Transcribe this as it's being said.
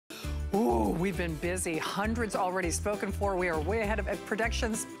Ooh, we've been busy. Hundreds already spoken for. We are way ahead of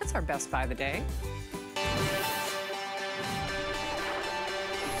predictions. It's our best buy of the day.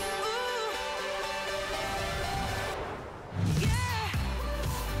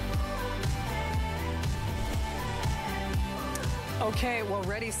 Okay, well,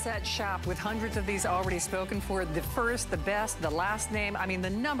 ready, set, shop. With hundreds of these already spoken for, the first, the best, the last name, I mean, the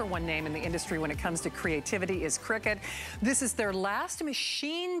 #1 name in the industry when it comes to creativity is Cricut. This is their last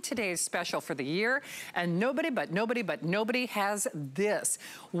machine today's special for the year, and nobody has this.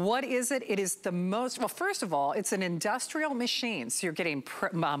 What is it? It is the most, well, first of all, it's an industrial machine, so you're getting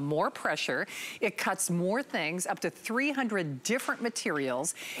more pressure. It cuts more things, up to 300 different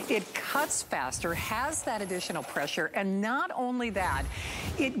materials. It cuts faster, has that additional pressure, and not only that,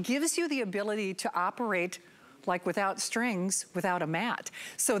 it gives you the ability to operate like without strings, without a mat.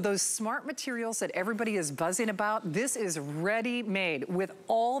 So those smart materials that everybody is buzzing about, this is ready-made with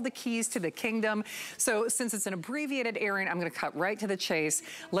all the keys to the kingdom. So since it's an abbreviated airing, I'm gonna cut right to the chase.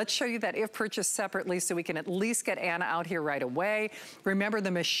 Let's show you that if purchased separately so we can at least get Anna out here right away. Remember, the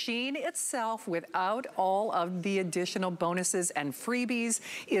machine itself, without all of the additional bonuses and freebies,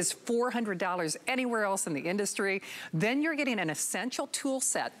 is $400 anywhere else in the industry. Then you're getting an essential tool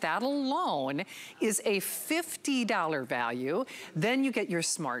set. That alone is a $50 value. Then you get your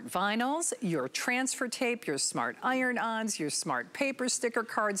smart vinyls, your transfer tape, your smart iron-ons, your smart paper sticker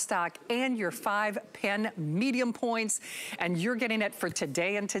cardstock, and your 5-pen medium points. And you're getting it for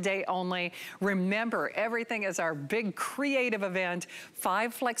today and today only. Remember, everything is our big creative event,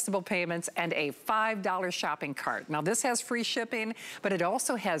 5 flexible payments and a $5 shopping cart. Now this has free shipping, but it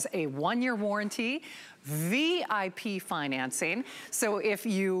also has a 1-year warranty, VIP financing. So if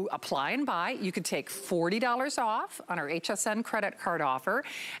you apply and buy, you could take $40 off on our HSN credit card offer.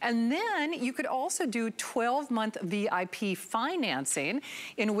 And then you could also do 12-month VIP financing,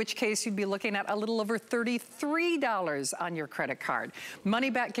 in which case you'd be looking at a little over $33 on your credit card.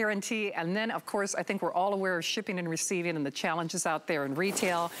 Money back guarantee. And then of course, I think we're all aware of shipping and receiving and the challenges out there in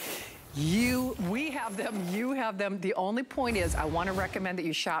retail. We have them, you have them. The only point is I want to recommend that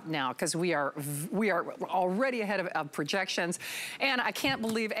you shop now because we are already ahead of projections. And I can't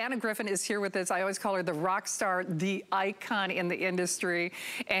believe Anna Griffin is here with us. I always call her the rock star, the icon in the industry.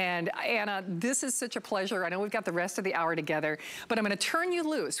 And Anna, this is such a pleasure. I know we've got the rest of the hour together, but I'm going to turn you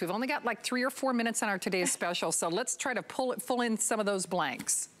loose. We've only got like 3 or 4 minutes on our today's special, so let's try to fill in some of those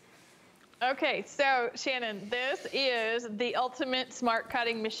blanks. Okay, so Shannon, this is the ultimate smart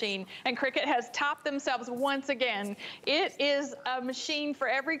cutting machine, and Cricut has topped themselves once again. It is a machine for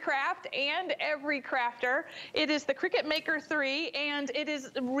every craft and every crafter. It is the Cricut Maker 3, and it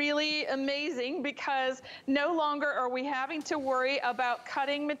is really amazing because no longer are we having to worry about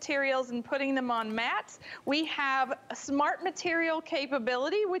cutting materials and putting them on mats. We have a smart material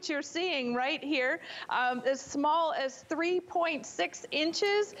capability, which you're seeing right here, as small as 3.6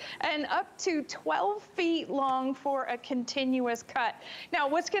 inches and up to 12 feet long for a continuous cut. Now,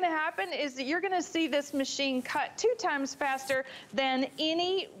 what's going to happen is that you're going to see this machine cut 2 times faster than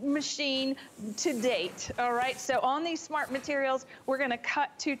any machine to date. All right, so on these smart materials, we're going to cut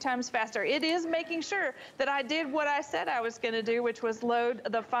 2 times faster. It is making sure that I did what I said I was going to do, which was load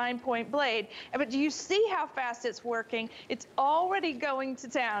the fine point blade. But do you see how fast it's working? It's already going to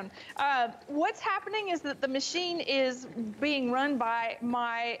town. What's happening is that the machine is being run by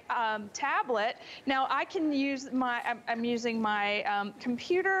my tablet. Now I can use I'm using my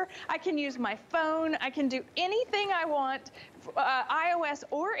computer, I can use my phone, I can do anything I want, iOS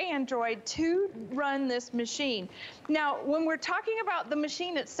or Android, to run this machine. Now, when we're talking about the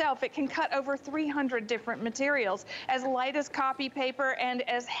machine itself, it can cut over 300 different materials, as light as copy paper and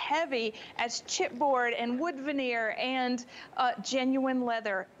as heavy as chipboard and wood veneer and genuine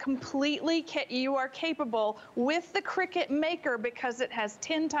leather. Completely, you are capable with the Cricut Maker because it has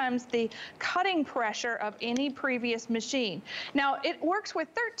 10 times the cutting pressure of any previous machine. Now, it works with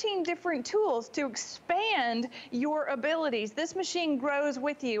 13 different tools to expand your abilities. This machine grows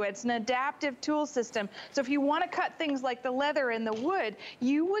with you. It's an adaptive tool system. So if you want to cut things like the leather and the wood,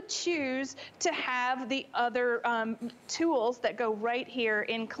 you would choose to have the other tools that go right here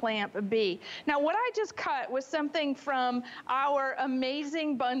in clamp B. Now, what I just cut was something from our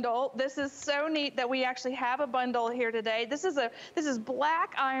amazing bundle. This is so neat that we actually have a bundle here today. This is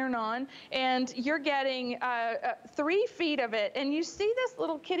black iron-on, and you're getting 3 feet of it. And you see this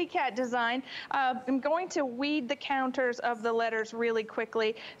little kitty cat design. I'm going to weed the counters of of the letters really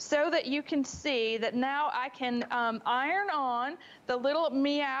quickly so that you can see that now I can iron on the little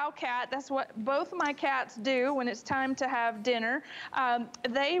meow cat. That's what both my cats do when it's time to have dinner.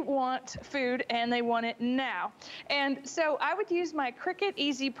 They want food and they want it now. And so I would use my Cricut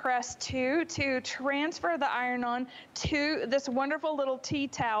Easy Press 2 to transfer the iron-on to this wonderful little tea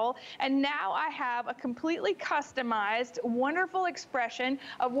towel. And now I have a completely customized, wonderful expression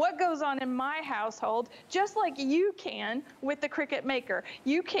of what goes on in my household, just like you can with the Cricut Maker.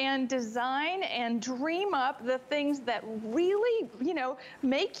 You can design and dream up the things that really, you know,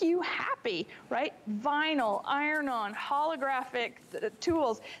 make you happy, right? Vinyl, iron-on, holographic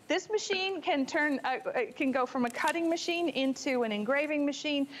tools. This machine can can go from a cutting machine into an engraving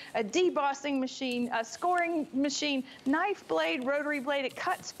machine, a debossing machine, a scoring machine, knife blade, rotary blade. It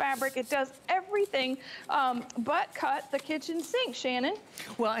cuts fabric. It does everything but cut the kitchen sink, Shannon.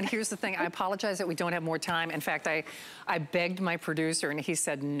 Well, and here's the thing. I apologize that we don't have more time. In fact, I begged my producer, and he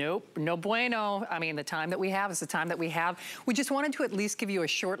said, nope, no bueno. I mean, the time that we have is the time that we have. We just wanted to at least give you a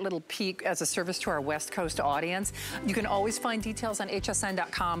short little peek as a service to our West Coast audience. You can always find details on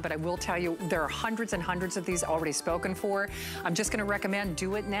hsn.com, but I will tell you, there are hundreds and hundreds of these already spoken for. I'm just gonna recommend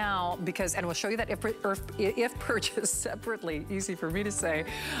do it now because, and we'll show you that if purchased separately, easy for me to say,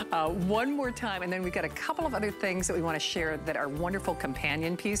 one more time, and then we've got a couple of other things that we wanna share that are wonderful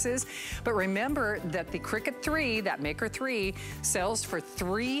companion pieces. But remember that the Cricut 3, that Maker 3, sells for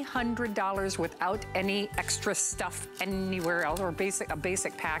 $300 without any extra stuff anywhere else, or a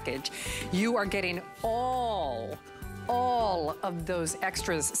basic package. You are getting all of those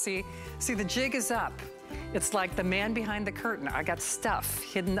extras. See, the jig is up. It's like the man behind the curtain. I got stuff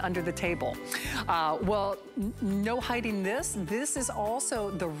hidden under the table. Well, no hiding this. This is also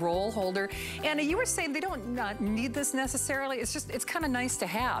the roll holder. Anna, you were saying they don't need this necessarily. It's kind of nice to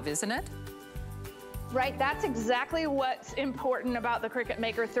have, isn't it? Right, that's exactly what's important about the Cricut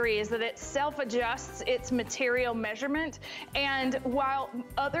Maker 3 is that it self-adjusts its material measurement. And while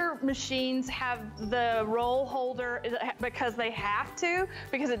other machines have the roll holder because they have to,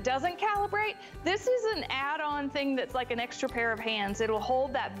 because it doesn't calibrate, this is an add-on thing that's like an extra pair of hands. It'll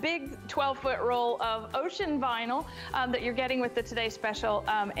hold that big 12-foot roll of ocean vinyl that you're getting with the Today Special,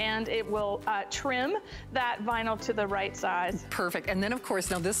 and it will trim that vinyl to the right size. Perfect. And then, of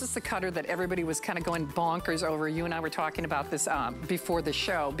course, now this is the cutter that everybody was kind of going bonkers over. You and I were talking about this before the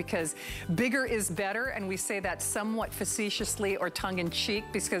show, because bigger is better, and we say that somewhat facetiously or tongue-in-cheek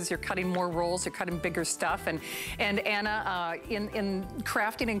because you're cutting more rolls, you're cutting bigger stuff. And Anna, in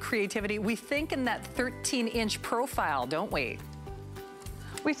crafting and creativity, we think in that 13-inch profile, don't we?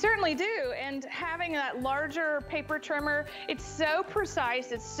 We certainly do, and having that larger paper trimmer, it's so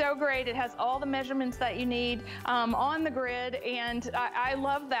precise, it's so great. It has all the measurements that you need on the grid, and I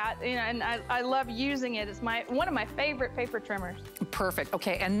love that, you know, and I love using it. It's one of my favorite paper trimmers. Perfect.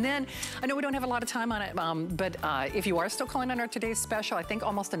 Okay, and then I know we don't have a lot of time on it, but if you are still calling on our Today's Special, I think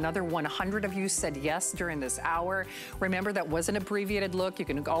almost another 100 of you said yes during this hour. Remember, that was an abbreviated look. You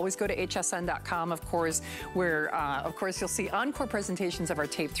can always go to hsn.com, of course, where, of course, you'll see encore presentations of our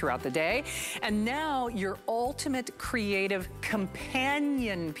tape throughout the day. And now your ultimate creative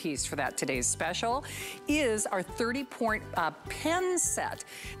companion piece for that Today's Special is our 30-point pen set.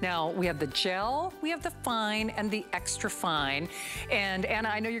 Now, we have the gel, we have the fine, and the extra fine. And Anna,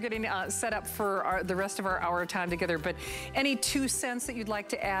 I know you're getting set up for the rest of our hour of time together, but any 2 cents that you'd like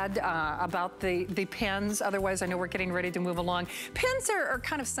to add about the pens? Otherwise, I know we're getting ready to move along. Pens are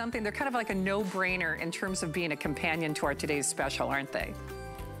kind of something, they're kind of like a no-brainer in terms of being a companion to our Today's Special, aren't they?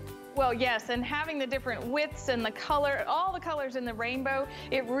 Well, yes, and having the different widths and the color, all the colors in the rainbow,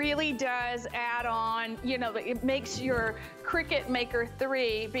 it really does add on, you know, it makes your Cricut Maker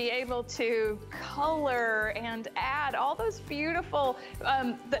 3 be able to color and add all those beautiful,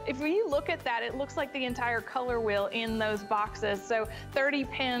 if you look at that, it looks like the entire color wheel in those boxes. So 30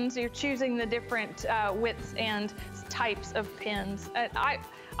 pens, you're choosing the different widths and types of pens.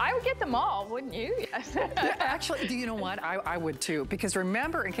 I would get them all, wouldn't you? Yes. Actually, do you know what? I would too. Because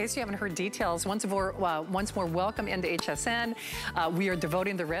remember, in case you haven't heard details, once more, welcome into HSN. We are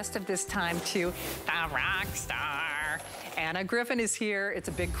devoting the rest of this time to the rock star. Anna Griffin is here. It's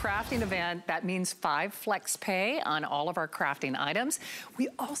a big crafting event. That means 5 flex pay on all of our crafting items. We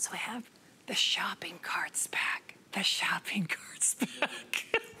also have the shopping carts back. The shopping carts back.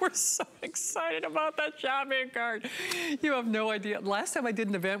 We're so excited about that shopping cart. You have no idea. Last time I did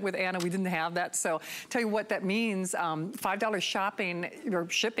an event with Anna, we didn't have that. So tell you what that means, $5 shopping or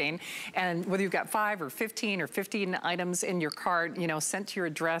shipping, and whether you've got 5 or 15 or 15 items in your cart, you know, sent to your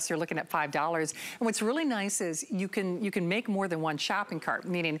address, you're looking at $5. And what's really nice is you can make more than one shopping cart,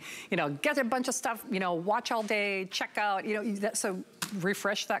 meaning, you know, get a bunch of stuff, you know, watch all day, check out, you know, so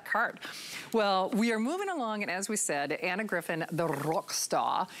refresh that cart. Well, we are moving along, and as we said, Anna Griffin, the rock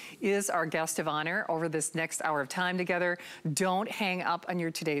star, is our guest of honor over this next hour of time together. Don't hang up on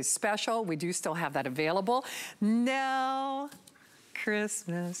your today's special. We do still have that available. Now,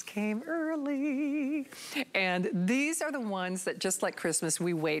 Christmas came early. And these are the ones that, just like Christmas,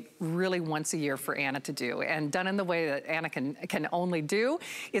 we wait really once a year for Anna to do, and done in the way that Anna can only do.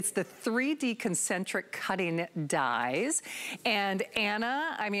 It's the 3D concentric cutting dies. And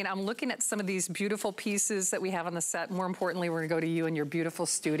Anna, I mean, I'm looking at some of these beautiful pieces that we have on the set. More importantly, we're gonna go to you in your beautiful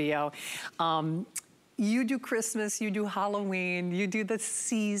studio. You do Christmas, you do Halloween, you do the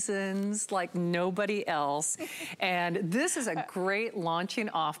seasons like nobody else. And this is a great launching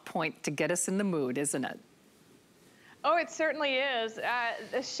off point to get us in the mood, isn't it? Oh, it certainly is.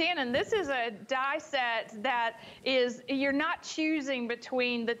 Shannon, this is a die set that is, you're not choosing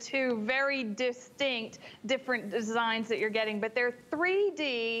between the two very distinct different designs that you're getting, but they're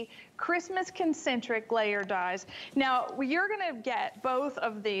 3D Christmas concentric layer dies. Now, you're gonna get both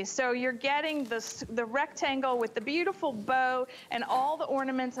of these. So you're getting the rectangle with the beautiful bow and all the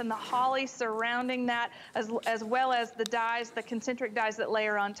ornaments and the holly surrounding that, as well as the dies, the concentric dies that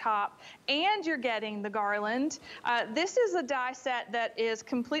layer on top. And you're getting the garland. This is a die set that is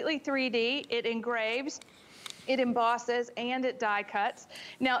completely 3D. It engraves, it embosses, and it die cuts.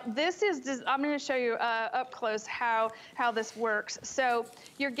 Now this is, I'm going to show you up close how this works. So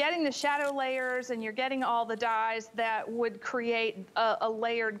you're getting the shadow layers and you're getting all the dies that would create a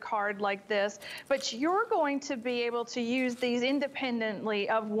layered card like this, but you're going to be able to use these independently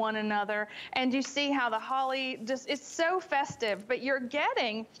of one another. And you see how the holly just, it's so festive, but you're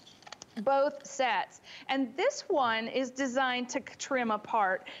getting both sets. And this one is designed to trim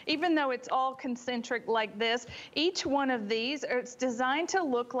apart. Even though it's all concentric like this, each one of these, it's designed to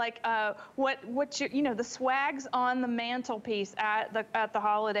look like what you know, the swags on the mantelpiece at the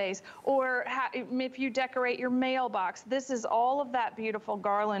holidays, or if you decorate your mailbox. This is all of that beautiful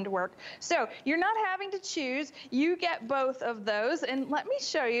garland work. So you're not having to choose, you get both of those. And let me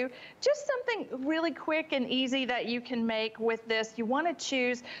show you just something really quick and easy that you can make with this. You want to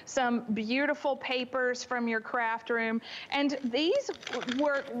choose some beautiful papers from your craft room, and these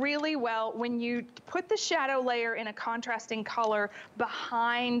work really well when you put the shadow layer in a contrasting color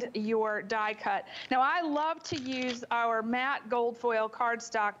behind your die cut. Now I love to use our matte gold foil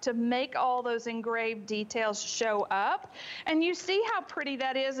cardstock to make all those engraved details show up, and you see how pretty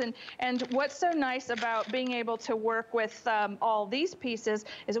that is. And what's so nice about being able to work with all these pieces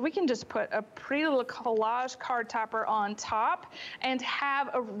is we can just put a pretty little collage card topper on top and have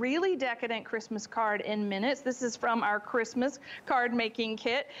a really decadent Christmas card in minutes. This is from our Christmas card making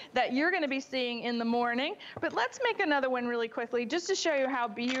kit that you're going to be seeing in the morning. But let's make another one really quickly just to show you how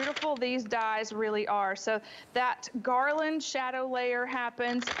beautiful these dies really are. So that garland shadow layer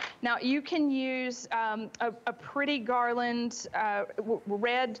happens. Now you can use a pretty garland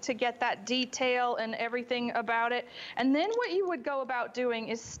red to get that detail and everything about it. And then what you would go about doing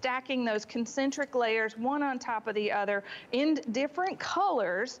is stacking those concentric layers one on top of the other in different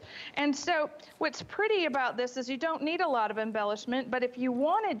colors. And so what's pretty about this is you don't need a lot of embellishment, but if you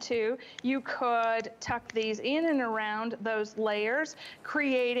wanted to, you could tuck these in and around those layers,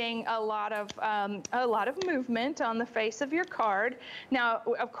 creating a lot of movement on the face of your card. Now,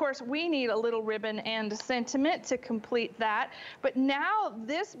 of course, we need a little ribbon and sentiment to complete that, but now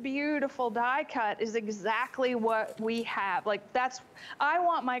this beautiful die cut is exactly what we have. Like I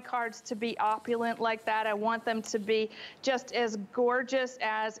want my cards to be opulent like that. I want them to be just as gorgeous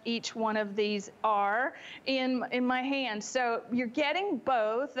as each one of these are in my hand. So you're getting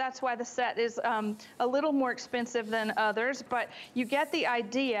both. That's why the set is a little more expensive than others, but you get the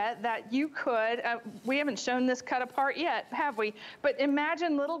idea that you could, we haven't shown this cut apart yet, have we? But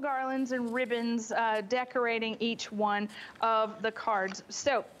imagine little garlands and ribbons decorating each one of the cards.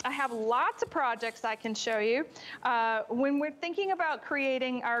 So I have lots of projects I can show you. When we're thinking about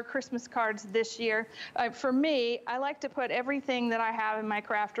creating our Christmas cards this year, for me, I like to put everything that I have in my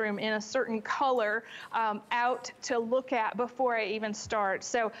craft room in a certain color out to look at before I even start.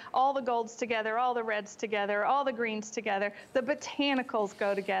 So all the golds together, all the reds together, all the greens together, the botanicals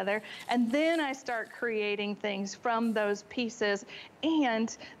go together, and then I start creating things from those pieces.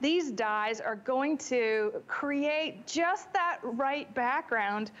 And these dies are going to create just that right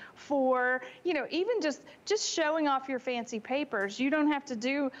background for, you know, even just showing off your fancy papers. You don't have to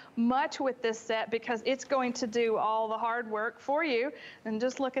do much with this set because it's going to do all the hard work for you. And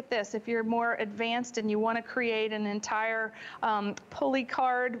just look at this. If you're more advanced and you want to create an entire pulley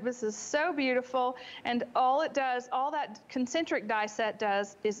card, this is so beautiful. And all it does, all that concentric die set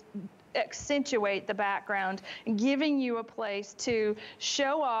does is accentuate the background, giving you a place to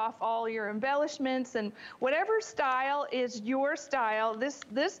show off all your embellishments and whatever style is your style.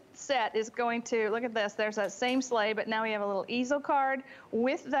 This set is going to, look at this, there's that same sleigh, but now we have a little easel card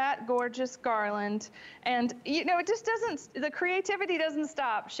with that gorgeous garland. And you know, it just doesn't, the creativity doesn't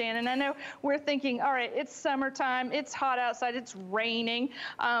stop, Shannon. I know we're thinking, all right, it's summertime, it's hot outside, it's raining.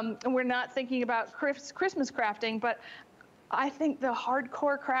 We're not thinking about Christmas crafting, but I think the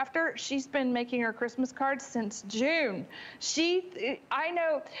hardcore crafter, she's been making her Christmas cards since June.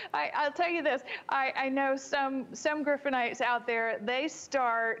 I'll tell you this, I know some Griffinites out there, they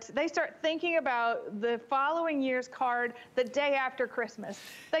start thinking about the following year's card the day after Christmas.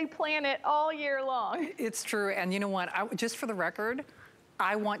 They plan it all year long. It's true, and you know what, just for the record,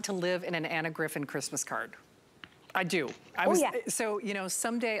 I want to live in an Anna Griffin Christmas card. I do. So, you know,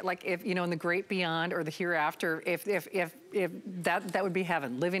 someday, like if, you know, in the great beyond or the hereafter, if that would be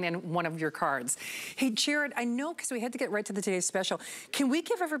heaven, living in one of your cards. Hey, Jared, I know, because we had to get right to the today's special. Can we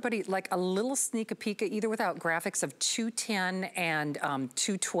give everybody like a little sneak peek, either without graphics, of 210 and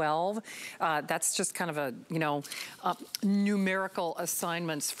 212? That's just kind of a, you know, numerical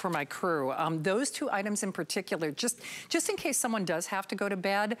assignments for my crew. Those two items in particular, just in case someone does have to go to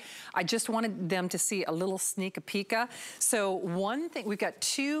bed, I just wanted them to see a little sneak peek. So one thing, we've got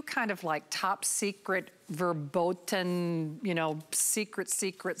two kind of like top secret, verboten, you know, secret,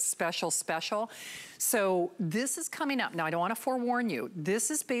 special. So this is coming up. Now, I don't want to forewarn you. This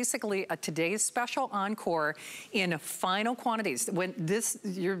is basically a today's special encore in final quantities. When this,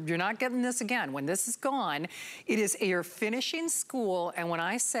 you're not getting this again. When this is gone, it is your finishing school. And when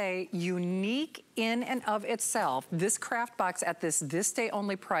I say unique in and of itself, this craft box at this day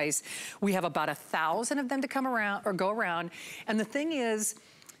only price, we have about 1,000 of them to come around or go around. And the thing is,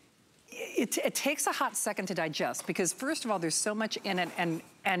 it takes a hot second to digest, because first of all, there's so much in it,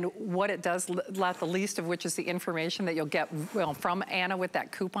 and what it does, not the least of which is the information that you'll get, well, from Anna with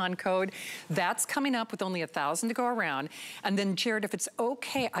that coupon code. That's coming up with only 1,000 to go around. And then, Jared, if it's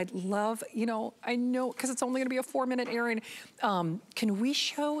okay, I'd love, you know, I know, because it's only gonna be a 4-minute airing, can we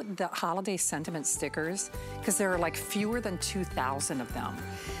show the holiday sentiment stickers? Because there are like fewer than 2,000 of them.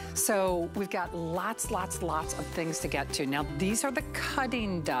 So we've got lots of things to get to. Now, these are the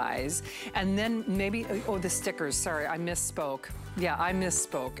cutting dies, and then maybe, oh, the stickers, sorry, I misspoke. Yeah, I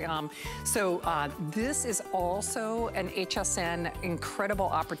misspoke. This is also an HSN incredible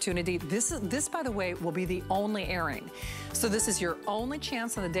opportunity. This, by the way, will be the only airing. So this is your only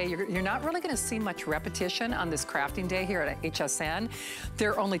chance on the day. You're not really gonna see much repetition on this crafting day here at HSN.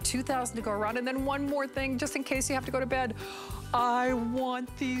 There are only 2,000 to go around. And then one more thing, just in case you have to go to bed. I want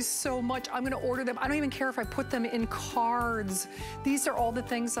these so much. I'm gonna order them. I don't even care if I put them in cards. These are all the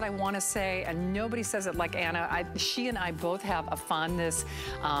things that I wanna say, and nobody says it like Anna. She and I both have a fondness,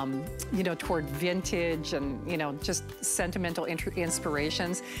 you know, toward vintage and, you know, just sentimental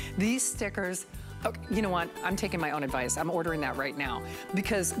inspirations. These stickers, okay, you know what? I'm taking my own advice. I'm ordering that right now,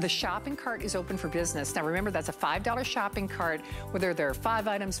 because the shopping cart is open for business. Now remember, that's a $5 shopping cart, whether there are 5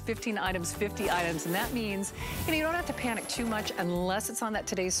 items, 15 items, 50 items, and that means, you know, you don't have to panic too much unless it's on that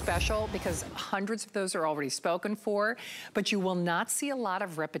today's special, because hundreds of those are already spoken for, but you will not see a lot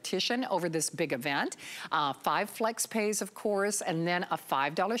of repetition over this big event. 5 flex pays, of course, and then a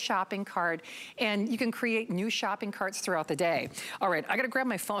 $5 shopping cart, and you can create new shopping carts throughout the day. All right, I gotta grab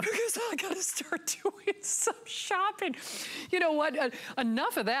my phone because I gotta start doing some shopping. You know what,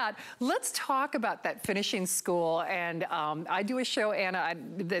 enough of that. Let's talk about that finishing school. And I do a show, Anna,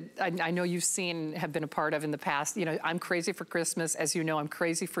 that I know you've seen, have been a part of in the past. You know, I'm crazy for Christmas. As you know, I'm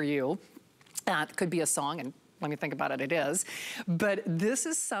crazy for you. It could be a song, and let me think about it, it is. But this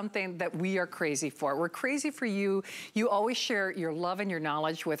is something that we are crazy for. We're crazy for you. You always share your love and your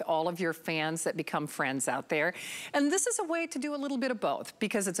knowledge with all of your fans that become friends out there. And this is a way to do a little bit of both,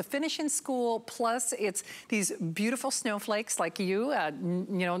 because it's a finishing school, plus it's these beautiful snowflakes like you. You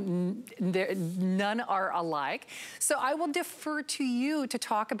know, none are alike. So I will defer to you to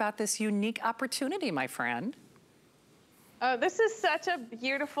talk about this unique opportunity, my friend. Oh, this is such a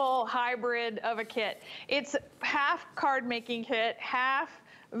beautiful hybrid of a kit. It's half card making kit, half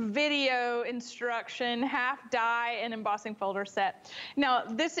video instruction, half die and embossing folder set. Now,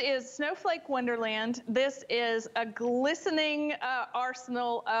 this is Snowflake Wonderland. This is a glistening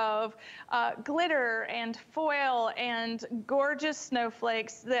arsenal of glitter and foil and gorgeous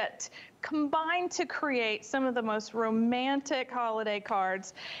snowflakes that combine to create some of the most romantic holiday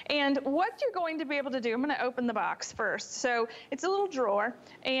cards. And what you're going to be able to do, I'm going to open the box first. So it's a little drawer,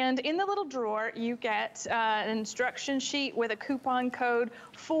 and in the little drawer you get an instruction sheet with a coupon code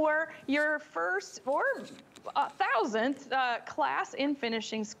for your first or 1,000th class in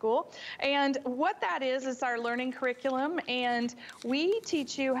finishing school. And what that is our learning curriculum, and we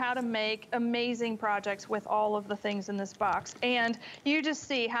teach you how to make amazing projects with all of the things in this box. And you just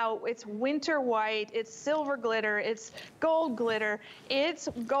see how it's winter white, it's silver glitter, it's gold glitter, it's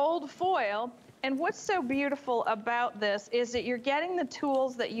gold foil. And what's so beautiful about this is that you're getting the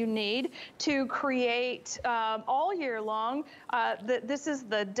tools that you need to create all year long. This is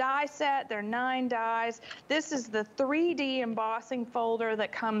the die set, there are 9 dies. This is the 3D embossing folder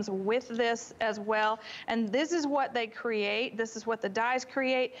that comes with this as well. And this is what they create. This is what the dies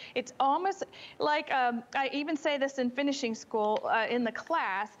create. It's almost like, I even say this in finishing school in the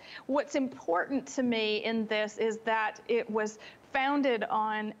class, what's important to me in this is that it was founded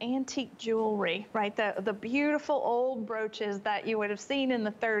on antique jewelry, right? The beautiful old brooches that you would have seen in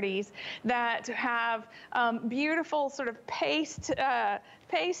the 30s that have beautiful sort of paste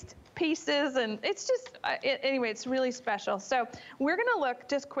pieces, and it's just, anyway, it's really special. So we're gonna look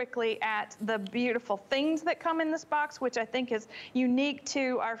just quickly at the beautiful things that come in this box, which I think is unique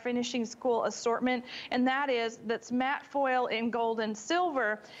to our finishing school assortment, and that's matte foil in gold and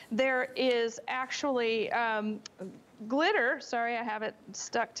silver. There is actually glitter, sorry, I have it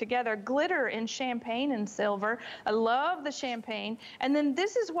stuck together, glitter in champagne and silver. I love the champagne. And then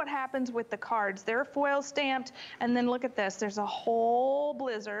this is what happens with the cards. They're foil stamped, and then look at this. There's a whole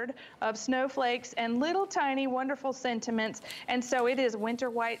blizzard of snowflakes and little tiny wonderful sentiments. And so it is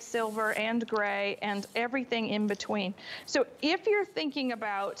winter white, silver, and gray, and everything in between. So if you're thinking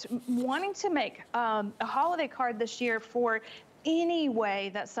about wanting to make a holiday card this year for any way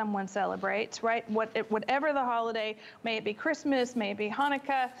that someone celebrates, right? Whatever the holiday, may it be Christmas, may it be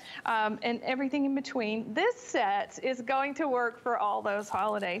Hanukkah, and everything in between, this set is going to work for all those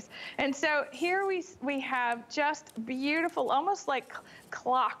holidays. And so here we have just beautiful, almost like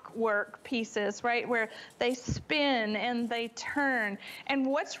clockwork pieces, right? Where they spin and they turn. And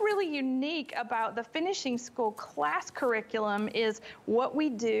what's really unique about the finishing school class curriculum is what we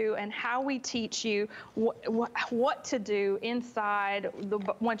do and how we teach you what to do inside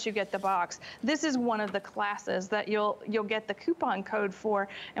once you get the box. This is one of the classes that you'll get the coupon code for,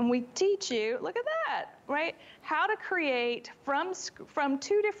 and we teach you, look at that, right? How to create from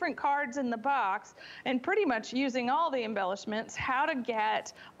 2 different cards in the box, and pretty much using all the embellishments, how to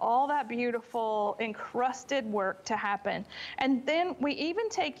get all that beautiful encrusted work to happen. And then we even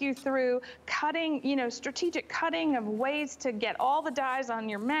take you through cutting, strategic cutting of ways to get all the dies on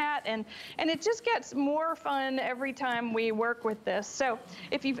your mat, and it just gets more fun every time we work with this. So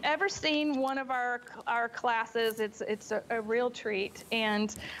if you've ever seen one of our classes, it's a real treat,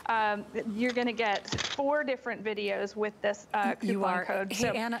 and you're going to get 4 different videos with this coupon code. Hey,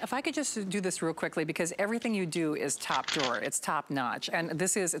 Anna, if I could just do this real quickly, because everything you do is top drawer. It's top notch. And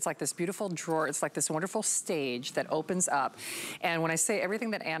it's like this beautiful drawer. It's like this wonderful stage that opens up. And when I say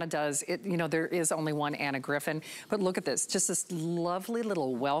everything that Anna does, there is only one Anna Griffin. But look at this, just this lovely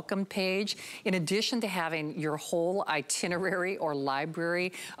little welcome page. In addition to having your whole itinerary or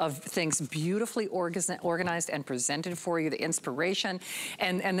library of things beautifully organized and presented for you, the inspiration.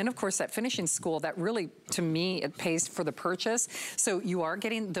 And then, of course, that finishing school that really, to me, it pays for the purchase. So you are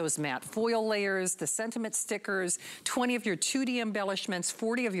getting those matte foil layers, the sentiment stickers, 20 of your 2D embellishments,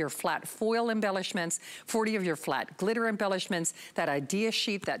 40 of your flat foil embellishments, 40 of your flat glitter embellishments, that idea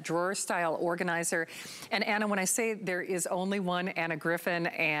sheet, that drawer style organizer. And Anna, when I say there is only one Anna Griffin,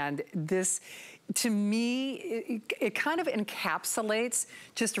 and this, to me, it kind of encapsulates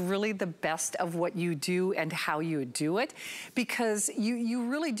just really the best of what you do and how you do it, because you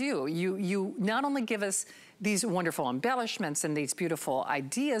really do. You not only give us these wonderful embellishments and these beautiful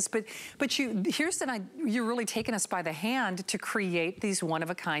ideas, but you're really taking us by the hand to create these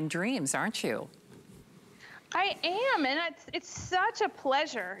one-of-a-kind dreams, aren't you? I am, and it's such a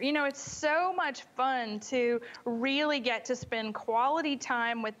pleasure. You know, it's so much fun to really get to spend quality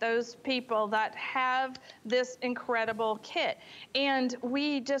time with those people that have this incredible kit. And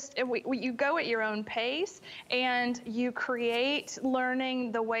you go at your own pace, and you create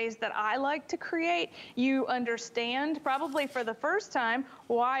learning the ways that I like to create. You understand, probably for the first time,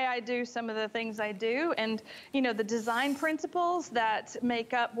 why I do some of the things I do, and, you know, the design principles that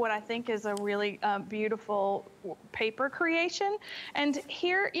make up what I think is a really beautiful paper creation. And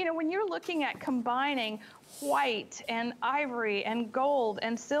here, you know, when you're looking at combining white and ivory and gold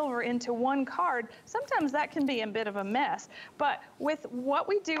and silver into one card, sometimes that can be a bit of a mess. But with what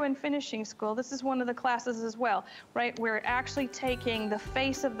we do in finishing school, this is one of the classes as well, right? We're actually taking the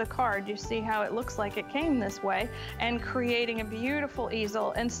face of the card, you see how it looks like it came this way, and creating a beautiful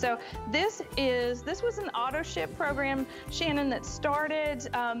easel. And so this was an auto ship program, Shannon, that started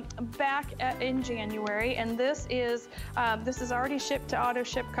back in January, and this is already shipped to auto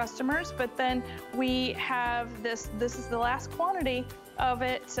ship customers, but then we have this is the last quantity of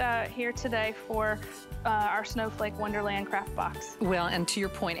it here today for our Snowflake Wonderland craft box. Well, and to your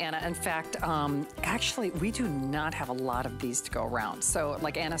point, Anna, in fact, actually, we do not have a lot of these to go around. So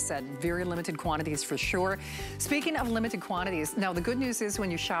like Anna said, very limited quantities for sure. Speaking of limited quantities, now the good news is when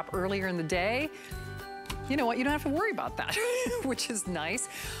you shop earlier in the day, you know what, you don't have to worry about that, which is nice.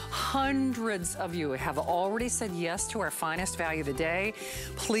 Hundreds of you have already said yes to our finest value of the day.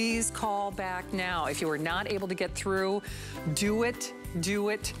 Please call back now. If you are not able to get through, do it. Do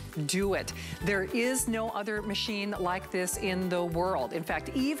it, do it. There is no other machine like this in the world. In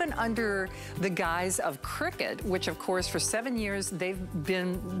fact, even under the guise of Cricut, which of course for 7 years, they've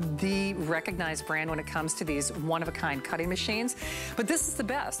been the recognized brand when it comes to these one-of-a-kind cutting machines. But this is the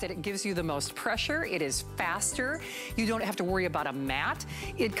best. It gives you the most pressure. It is faster. You don't have to worry about a mat.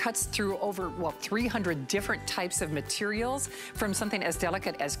 It cuts through over, well, 300 different types of materials, from something as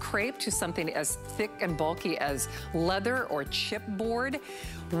delicate as crepe to something as thick and bulky as leather or chipboard.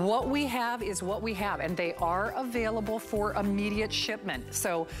 What we have is what we have, and they are available for immediate shipment.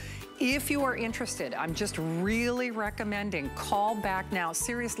 So if you are interested, I'm just really recommending call back now.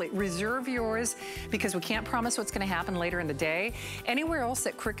 Seriously, reserve yours, because we can't promise what's going to happen later in the day. Anywhere else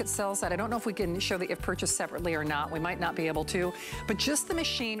that Cricut sells that, I don't know if we can show that if purchased separately or not. We might not be able to, but just the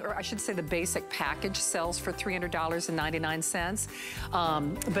machine, or I should say the basic package, sells for $300.99.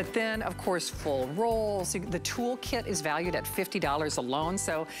 But then, of course, full rolls. The tool kit is valued at $50 alone.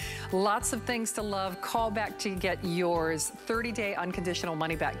 So lots of things to love. Call back to get yours. 30-day unconditional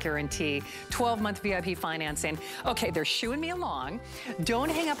money-back guarantee. 12-month VIP financing. Okay, they're shooing me along. Don't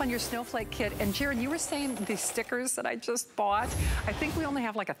hang up on your Snowflake kit. And Jared, you were saying the stickers that I just bought, I think we only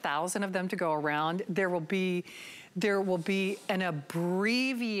have like 1,000 of them to go around. There will be an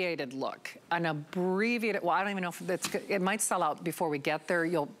abbreviated look, well, I don't even know if it might sell out before we get there.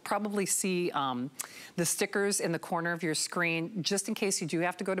 You'll probably see the stickers in the corner of your screen, just in case you do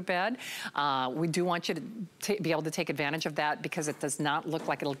have to go to bed. We do want you to be able to take advantage of that, because it does not look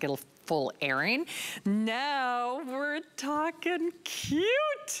like it'll get a full airing. Now we're talking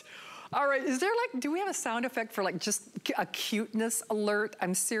cute. All right, do we have a sound effect for like just a cuteness alert?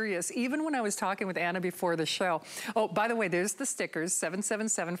 I'm serious. Even when I was talking with Anna before the show. Oh, by the way, there's the stickers,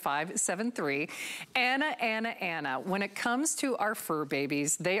 777573. Anna, when it comes to our fur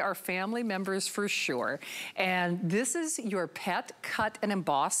babies, they are family members for sure. And this is your pet cut and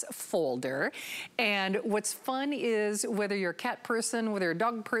emboss folder. And what's fun is, whether you're a cat person, whether you're a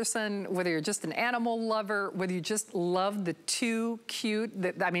dog person, whether you're just an animal lover, whether you just love the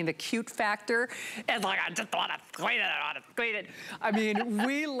the cute factor, and like, I just want to clean it, I mean,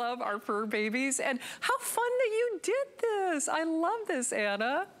 we love our fur babies, and how fun that you did this. I love this,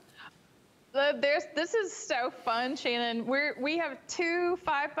 Anna. This is so fun, Shannon. We have 2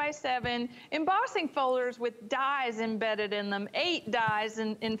 5x7 embossing folders with dies embedded in them, 8 dies,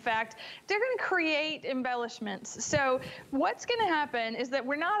 in fact. They're going to create embellishments. So what's going to happen is that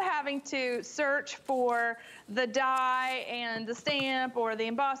we're not having to search for the die and the stamp or the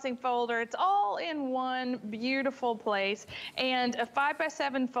embossing folder. It's all in one beautiful place. And a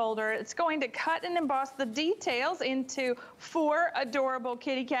 5x7 folder, it's going to cut and emboss the details into 4 adorable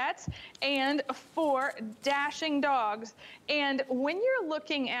kitty cats and 4 dashing dogs. And when you're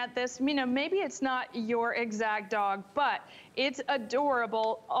looking at this, you know, maybe it's not your exact dog, but it's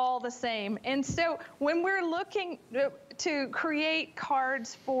adorable all the same. And so when we're looking to create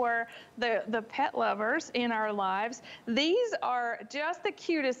cards for the pet lovers in our lives. These are just the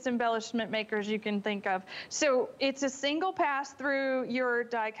cutest embellishment makers you can think of. So it's a single pass through your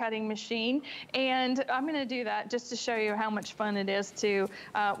die cutting machine, and I'm going to do that just to show you how much fun it is to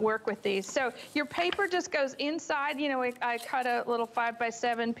work with these. So your paper just goes inside. You know, I cut a little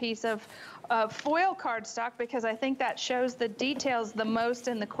 5x7 piece of foil cardstock because I think that shows the details the most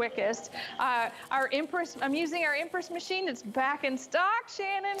and the quickest. Our Empress, I'm using our Empress machine. It's back in stock,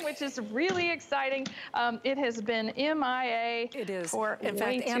 Shannon, which is really exciting. It has been MIA for in way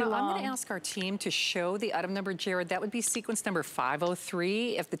fact, too Anna, long. I'm going to ask our team to show the item number, Jared. That would be sequence number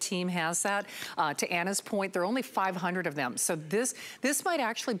 503, if the team has that. To Anna's point, there are only 500 of them. So this might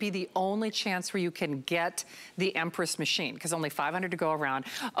actually be the only chance where you can get the Empress machine, because only 500 to go around.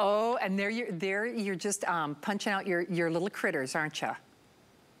 Oh, and there you're just punching out your little critters, aren't you?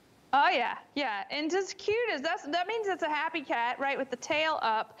 Oh yeah, yeah, and as cute as that means it's a happy cat, right, with the tail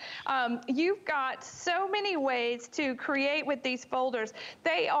up. You've got so many ways to create with these folders.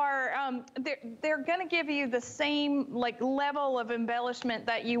 They are they're going to give you the same like level of embellishment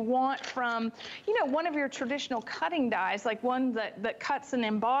that you want from, you know, one of your traditional cutting dies, like one that cuts and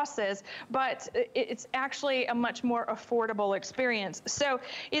embosses, but it's actually a much more affordable experience. So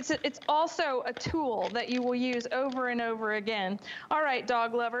it's also a tool that you will use over and over again. All right,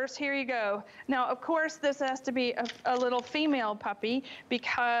 dog lovers, here you go. Now, of course, this has to be a little female puppy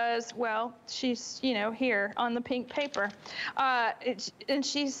because, well, she's, you know, here on the pink paper. And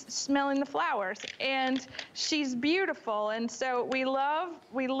she's smelling the flowers. And she's beautiful. And so we love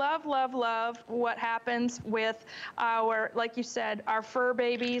what happens with our, like you said, our fur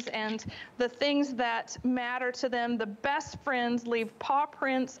babies and the things that matter to them. The best friends leave paw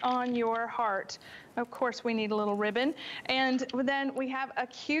prints on your heart. Of course, we need a little ribbon. And then we have a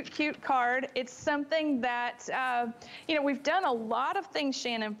cute, cute card. It's something that, you know, we've done a lot of things,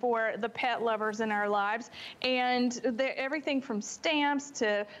 Shannon, for the pet lovers in our lives. And everything from stamps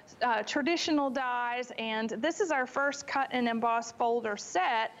to traditional dies. And this is our first cut and emboss folder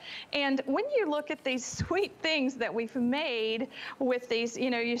set. And when you look at these sweet things that we've made with these, you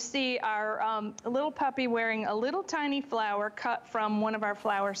know, you see our little puppy wearing a little tiny flower cut from one of our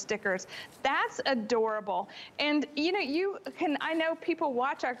flower stickers. That's adorable. And you know, I know people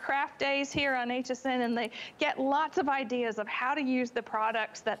watch our craft days here on HSN and they get lots of ideas of how to use the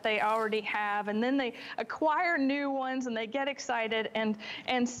products that they already have, and then they acquire new ones and they get excited.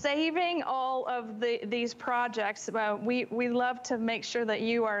 And saving all of these projects, we love to make sure that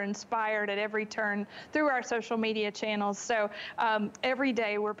you are inspired at every turn through our social media channels. So every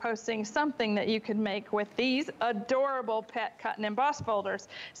day we're posting something that you can make with these adorable pet cut and emboss folders.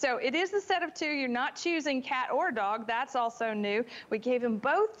 So it is a set of two. You're not choosing cat or dog. That's also new. We gave them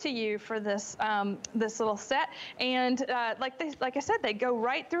both to you for this this little set. And like I said, they go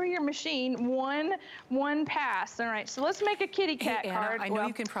right through your machine, one pass. All right, so let's make a kitty cat card. I know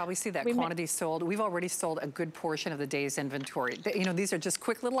you can probably see that quantity sold. We've already sold a good portion of the day's inventory. You know, these are just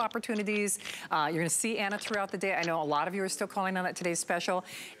quick little opportunities. You're going to see Anna throughout the day. I know a lot of you are still calling on that today's special.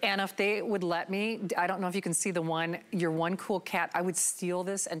 Anna, if they would let me, I don't know if you can see your one cool cat. I would steal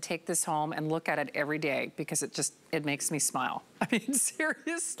this and take this home and look at it every day because it makes me smile. I mean,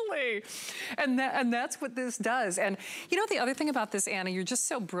 seriously. And that's what this does. And you know, the other thing about this, Anna, you're just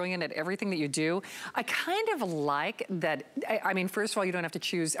so brilliant at everything that you do. I kind of like that. I mean, first of all, you don't have to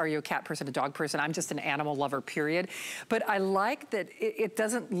choose, are you a cat person, a dog person? I'm just an animal lover, period. But I like that it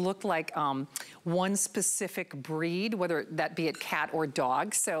doesn't look like one specific breed, whether that be it cat or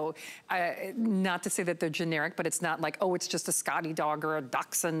dog. So not to say that they're generic, but it's not like, oh, it's just a Scotty dog or a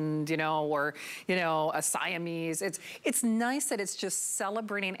Dachshund, you know, or, you know, a Siamese. It's nice that it's just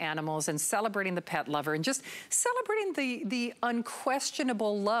celebrating animals and celebrating the pet lover and just celebrating the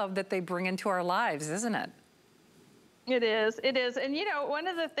unquestionable love that they bring into our lives, isn't it? It is. And you know, one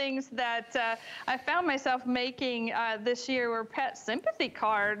of the things that I found myself making this year were pet sympathy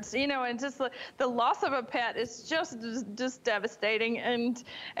cards, you know, and just the loss of a pet is just devastating.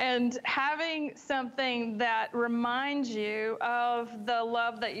 And having something that reminds you of the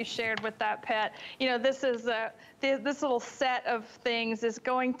love that you shared with that pet, you know, this little set of things is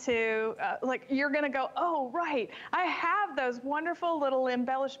going to, like, you're going to go, oh, right, I have those wonderful little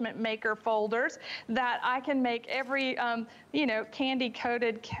embellishment maker folders that I can make every, you know,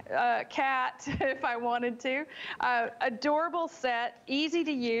 candy-coated cat if I wanted to. Adorable set, easy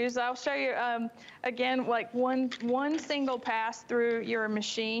to use. I'll show you, again, like one single pass through your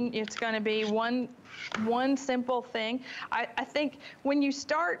machine. It's going to be one simple thing. I think when you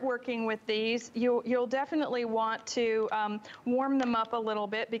start working with these, you'll definitely want to warm them up a little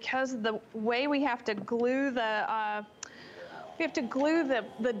bit because the way we have to glue we have to glue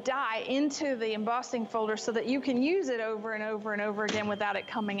the die into the embossing folder so that you can use it over and over and over again without it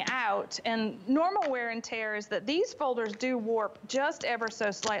coming out. And normal wear and tear is that these folders do warp just ever so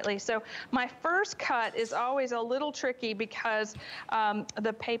slightly. So my first cut is always a little tricky because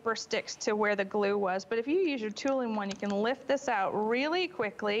the paper sticks to where the glue was. But if you use your two-in-one, you can lift this out really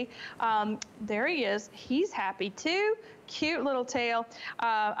quickly. There he is. He's happy too. Cute little tail.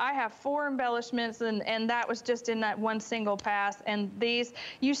 I have 4 embellishments, and that was just in that one single pass. And these,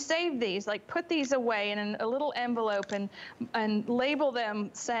 you save these, like put these away in a little envelope and label them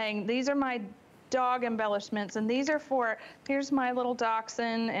saying, these are my dog embellishments, and these are for, here's my little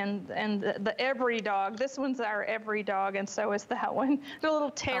dachshund and the every dog. This one's our every dog, and so is that one. The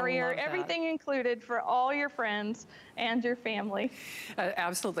little terrier, everything included for all your friends and your family.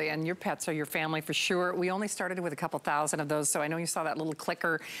 Absolutely, and your pets are your family for sure. We only started with a couple thousand of those, so I know you saw that little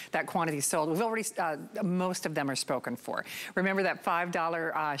clicker, that quantity sold. We've already, most of them are spoken for. Remember that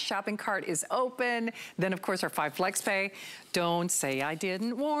 $5 shopping cart is open. Then of course our 5 flex pay. Don't say I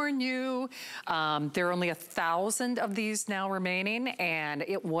didn't warn you. There are only 1,000 of these now remaining, and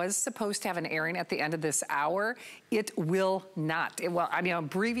it was supposed to have an airing at the end of this hour. It will not. I mean,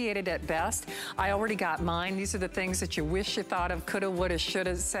 abbreviated at best. I already got mine. These are the things that you wish you thought of, coulda, woulda,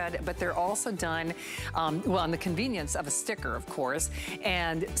 shoulda said, but they're also done, well, on the convenience of a sticker, of course,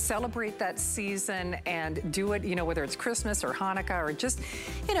 and celebrate that season and do it, you know, whether it's Christmas or Hanukkah or just,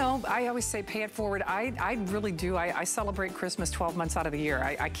 you know, I always say pay it forward. I really do. I celebrate Christmas 12 months out of the year.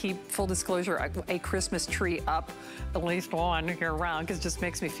 I keep, full disclosure, a Christmas tree up, at least one year round, because it just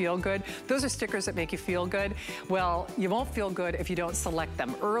makes me feel good. Those are stickers that make you feel good. Well, you won't feel good if you don't select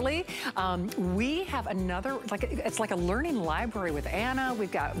them early. We have another, it's like a learning library with Anna.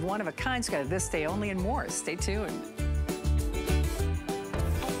 We've got one of a kind. We've got this day only and more. Stay tuned.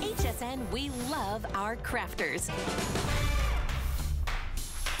 At HSN, we love our crafters.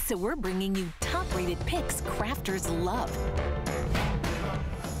 So we're bringing you top-rated picks crafters love.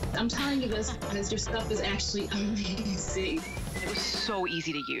 I'm telling you this because your stuff is actually amazing. It was so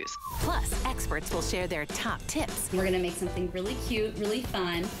easy to use. Plus, experts will share their top tips. We're gonna make something really cute, really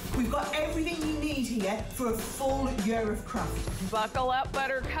fun. We've got everything you need here for a full year of craft. Buckle up,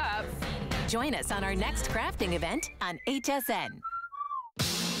 Buttercup. Join us on our next crafting event on HSN.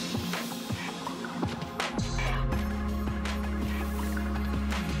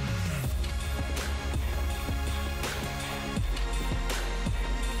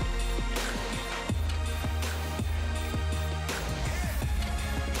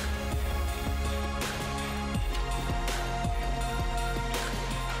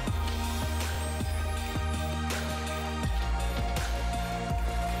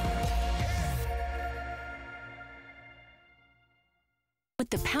 With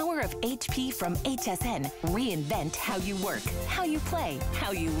the power of HP from HSN, reinvent how you work, how you play,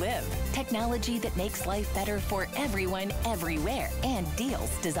 how you live. Technology that makes life better for everyone, everywhere, and deals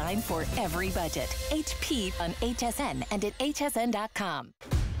designed for every budget. HP on HSN and at hsn.com.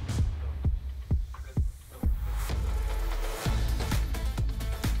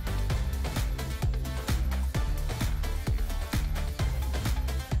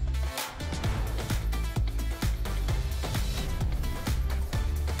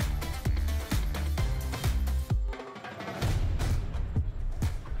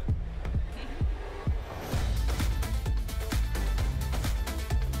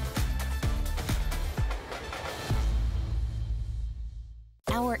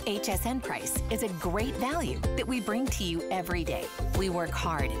 Our HSN price is a great value that we bring to you every day. We work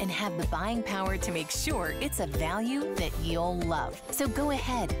hard and have the buying power to make sure it's a value that you'll love. So go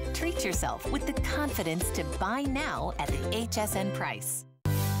ahead, treat yourself with the confidence to buy now at the HSN price.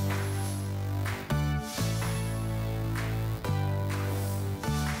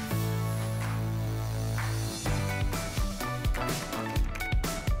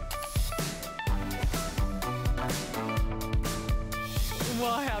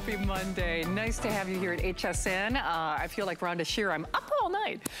 Well, happy Monday. Nice to have you here at HSN. I feel like Rhonda Shear, I'm up all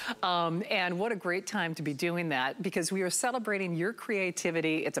night. And what a great time to be doing that, because we are celebrating your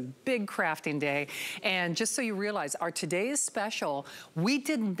creativity. It's a big crafting day. And just so you realize, our today's special, we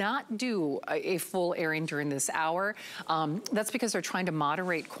did not do a full airing during this hour. That's because they're trying to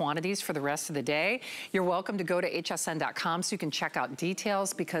moderate quantities for the rest of the day. You're welcome to go to hsn.com so you can check out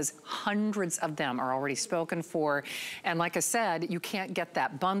details, because hundreds of them are already spoken for. And like I said, you can't get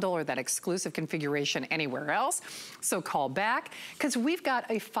that bundle or that exclusive configuration anywhere else. So call back, because we've got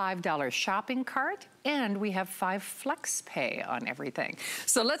a $5 shopping cart And we have 5 flex pay on everything.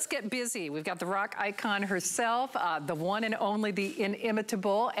 So let's get busy. We've got the rock icon herself, the one and only, the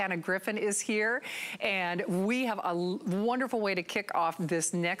inimitable Anna Griffin is here. And we have a wonderful way to kick off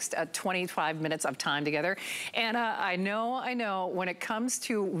this next 25 minutes of time together. Anna, I know, when it comes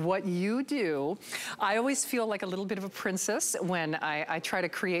to what you do, I always feel like a little bit of a princess when I try to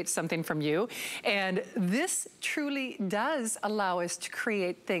create something from you. And this truly does allow us to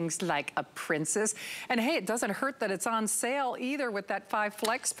create things like a princess. And hey, it doesn't hurt that it's on sale either with that 5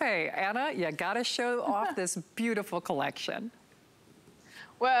 flex pay. Anna, you gotta show off this beautiful collection.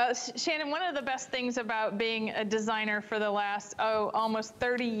 Well, Shannon, one of the best things about being a designer for the last, almost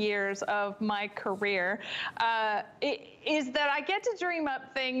 30 years of my career is that I get to dream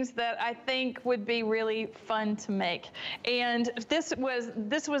up things that I think would be really fun to make. And this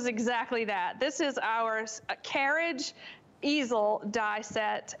was exactly that. This is our carriage easel die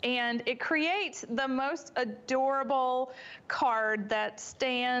set, and it creates the most adorable card that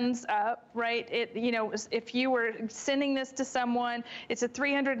stands up, right? If you were sending this to someone, it's a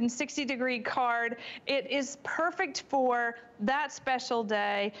 360-degree card. It is perfect for that special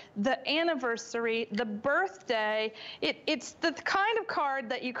day, the anniversary, the birthday. It's the kind of card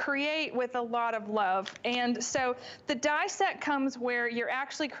that you create with a lot of love. And so the die set comes where you're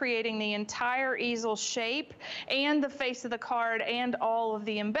actually creating the entire easel shape and the face of the card and all of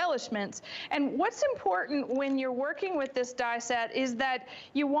the embellishments. And what's important when you're working with this die set is that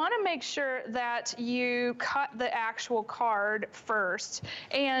you want to make sure that you cut the actual card first.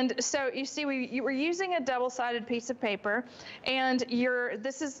 And so you see, we're using a double-sided piece of paper, and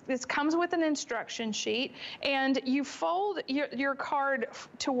this comes with an instruction sheet, and you fold your card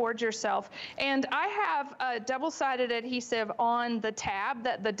towards yourself. And I have a double-sided adhesive on the tab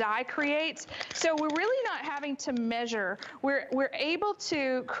that the die creates, so we're really not having to measure. We're able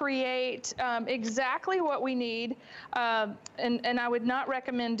to create exactly what we need, and I would not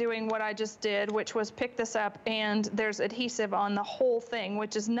recommend doing what I just did, which was pick this up and there's adhesive on the whole thing,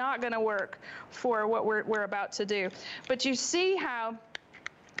 which is not going to work for what we're about to do. But you see how,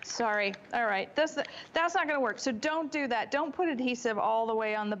 sorry, all right, that's not going to work. So don't do that. Don't put adhesive all the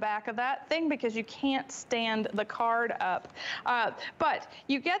way on the back of that thing because you can't stand the card up. But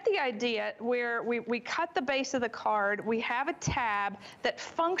you get the idea where we cut the base of the card. We have a tab that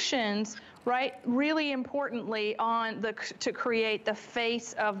functions, right, really importantly to create the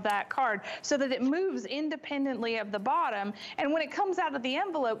face of that card so that it moves independently of the bottom. And when it comes out of the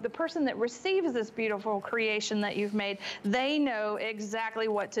envelope, the person that receives this beautiful creation that you've made, they know exactly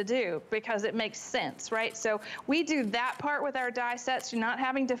what to do because it makes sense, right? So we do that part with our die sets. You're not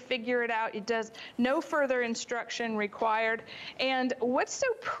having to figure it out. It does no further instruction required. And what's so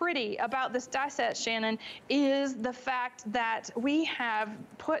pretty about this die set, Shannon, is the fact that we have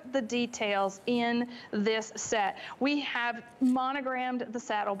put the details in this set. We have monogrammed the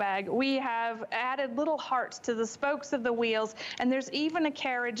saddlebag. We have added little hearts to the spokes of the wheels, and there's even a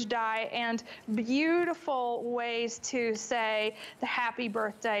carriage die and beautiful ways to say the happy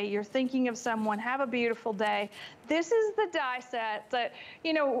birthday. You're thinking of someone, have a beautiful day. This is the die set that,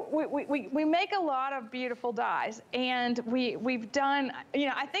 we make a lot of beautiful dies, and we've done,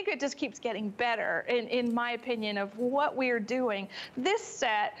 I think it just keeps getting better in my opinion of what we're doing. This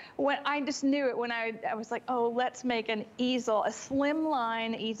set, when I just knew it when I was like, oh, let's make an easel, a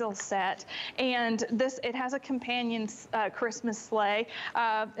slimline easel set, and it has a companion Christmas sleigh,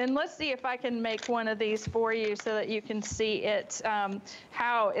 and let's see if I can make one of these for you so that you can see it,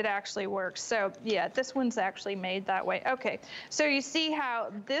 how it actually works. So yeah, this one's actually made that way. Okay, so you see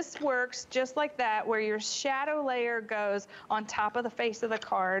how this works just like that, where your shadow layer goes on top of the face of the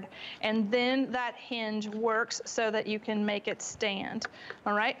card, and then that hinge works so that you can make it stand.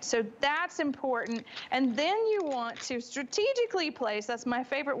 All right, so that's important. And then you want to strategically place, that's my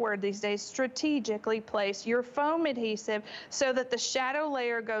favorite word these days, strategically place your foam adhesive so that the shadow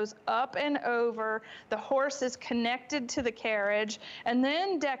layer goes up and over, the horse is connected to the carriage, and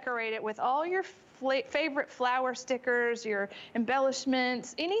then decorate it with all your favorite flower stickers, your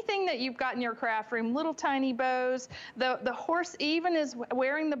embellishments, anything that you've got in your craft room, little tiny bows. The horse even is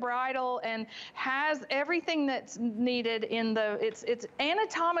wearing the bridle and has everything that's needed in it's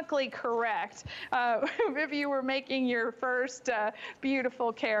anatomically correct. If you were making your first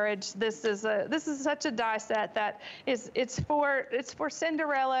beautiful carriage, this is such a die set that it's for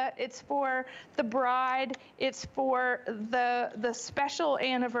Cinderella, it's for the bride, it's for the special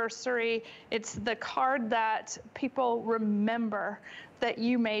anniversary, it's the card that people remember that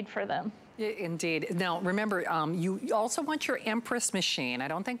you made for them. Indeed. Now, remember, you also want your Empress machine. I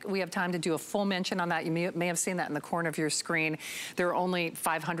don't think we have time to do a full mention on that. You may have seen that in the corner of your screen. There are only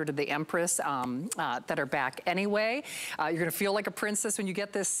 500 of the Empress that are back anyway. You're going to feel like a princess when you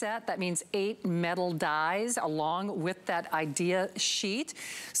get this set. That means 8 metal dies along with that idea sheet.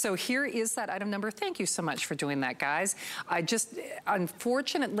 So here is that item number. Thank you so much for doing that, guys.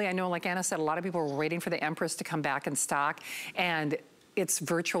 Unfortunately, I know, like Anna said, a lot of people were waiting for the Empress to come back in stock, and it's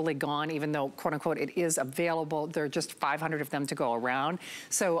virtually gone, even though, quote unquote, it is available. There are just 500 of them to go around.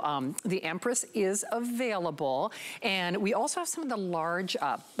 So the Empress is available. And we also have some of the large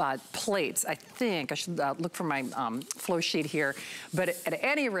plates. I think I should look for my flow sheet here. But at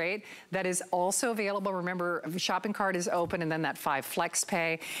any rate, that is also available. Remember, the shopping cart is open, and then that 5 flex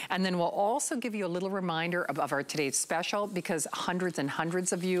pay. And then we'll also give you a little reminder of our today's special, because hundreds and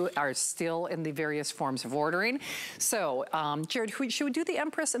hundreds of you are still in the various forms of ordering. So, Jared, should we do the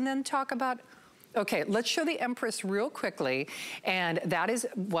Empress and then talk about? Okay, let's show the Empress real quickly. And that is,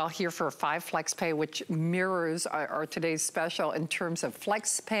 well, here for 5 flex pay, which mirrors our today's special in terms of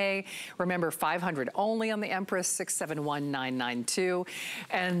flex pay. Remember, 500 only on the Empress, 671,992.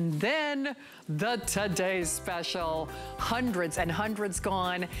 And then the today's special, hundreds and hundreds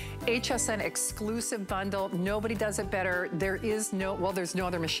gone. HSN exclusive bundle. Nobody does it better. There is no, well, there's no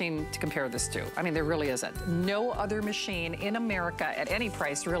other machine to compare this to. I mean, there really isn't. No other machine in America at any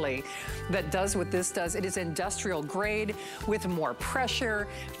price, really, that does what this does. It is industrial grade with more pressure,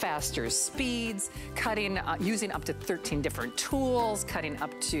 faster speeds, cutting, using up to 13 different tools, cutting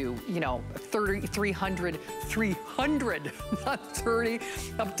up to, you know, 300, not 30,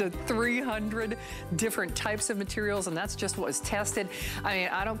 up to 300 different types of materials, and that's just what was tested. I mean,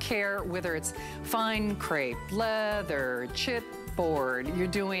 I don't care whether it's fine crepe, leather, chipboard, you're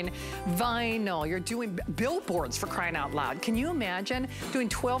doing vinyl, you're doing billboards, for crying out loud. Can you imagine doing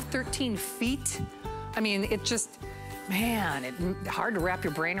 12, 13 feet? I mean, it just, man, it's hard to wrap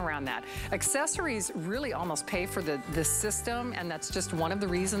your brain around that. Accessories really almost pay for the system, and that's just one of the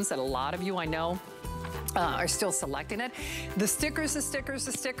reasons that a lot of you, I know, are still selecting it. The stickers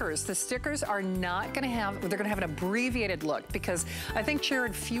are not gonna have, they're gonna have an abbreviated look, because I think,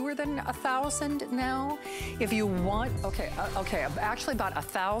 Jared, fewer than 1,000 now. If you want, okay, actually about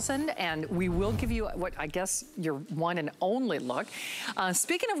 1,000, and we will give you what I guess your one and only look.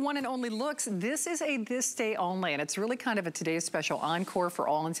 Speaking of one and only looks, this is a this day only, and it's really kind of a today's special encore for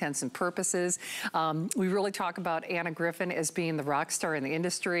all intents and purposes. We really talk about Anna Griffin as being the rock star in the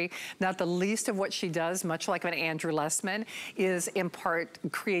industry. Not the least of what she does, much like an Andrew Lessman, is impart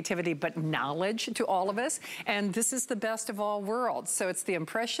creativity but knowledge to all of us. And this is the best of all worlds. So it's the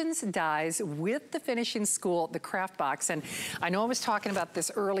Impressions dies with the finishing school, the craft box. And I know I was talking about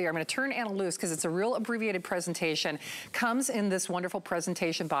this earlier. I'm going to turn Anna loose because it's a real abbreviated presentation. Comes in this wonderful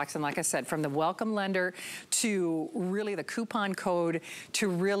presentation box. And like I said, from the welcome lender to really the coupon code to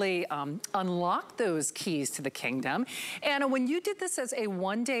really unlock those keys to the kingdom. Anna, when you did this as a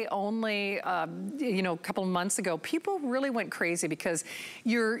one-day only, you know, a couple of months ago, people really went crazy because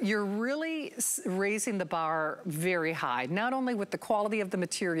you're really raising the bar very high, not only with the quality of the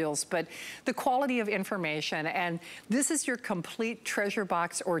materials, but the quality of information. And this is your complete treasure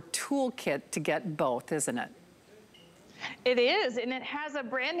box or toolkit to get both, isn't it? It is, and it has a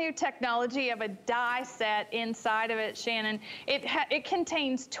brand new technology of a die set inside of it, Shannon. It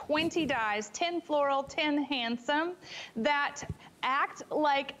contains 20 dies, 10 floral, 10 handsome, that act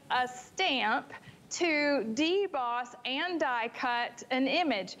like a stamp to deboss and die cut an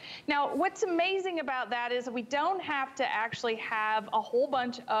image. Now, what's amazing about that is we don't have to actually have a whole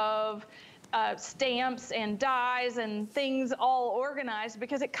bunch of stamps and dies and things all organized,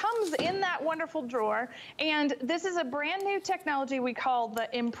 because it comes in that wonderful drawer. And this is a brand new technology we call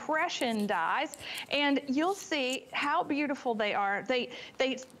the impression dies, and you'll see how beautiful they are.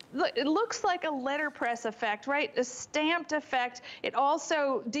 It looks like a letterpress effect, right? A stamped effect. It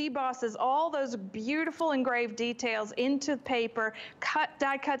also debosses all those beautiful engraved details into paper,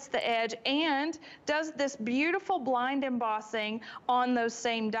 die cuts the edge, and does this beautiful blind embossing on those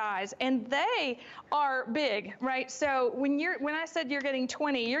same dies. And they are big, right? So when I said you're getting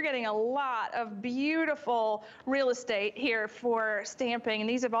 20, you're getting a lot of beautiful real estate here for stamping. And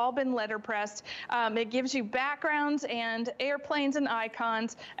these have all been letterpressed. It gives you backgrounds and airplanes and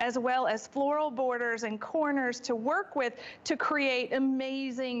icons, as well as floral borders and corners to work with to create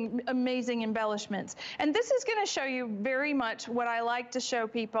amazing, amazing embellishments. And this is going to show you very much what I like to show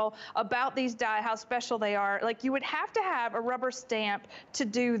people about these die, how special they are. Like, you would have to have a rubber stamp to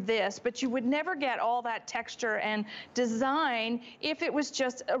do this, but you would never get all that texture and design if it was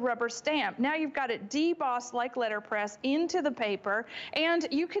just a rubber stamp. Now you've got it debossed like letterpress into the paper, and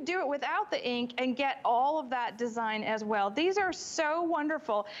you could do it without the ink and get all of that design as well. These are so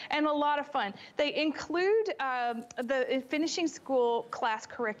wonderful and a lot of fun. They include the finishing school class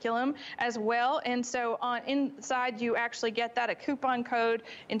curriculum as well, and so on inside you actually get that a coupon code,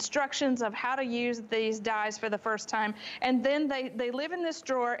 instructions of how to use these dies for the first time, and then they live in this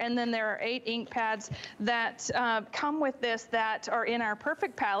drawer, and then there are 8 ink pads that come with this that are in our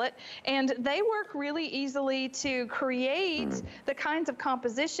Perfect palette, and they work really easily to create the kinds of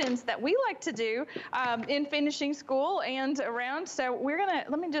compositions that we like to do in finishing school and around. So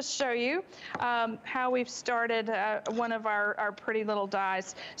let me just show you how we've started one of our pretty little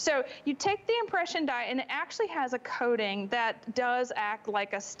dies. So you take the impression die, and it actually has a coating that does act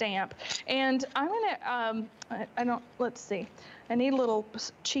like a stamp. And I'm gonna, let's see. I need a little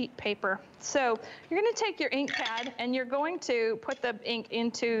cheat paper. So you're going to take your ink pad and you're going to put the ink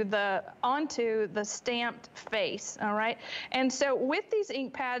onto the stamped face, all right? And so with these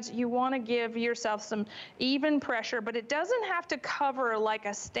ink pads, you want to give yourself some even pressure, but it doesn't have to cover like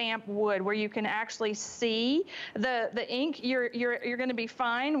a stamp would, where you can actually see the ink. You're going to be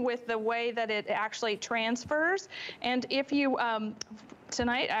fine with the way that it actually transfers. And if you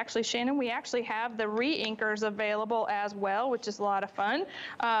tonight, actually, Shannon, we actually have the re-inkers available as well, which is a lot of fun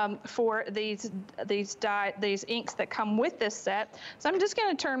for these inks that come with this set. So I'm just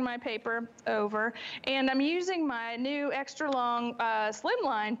going to turn my paper over, and I'm using my new extra long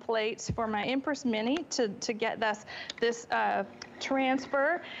slimline plates for my Empress Mini to get this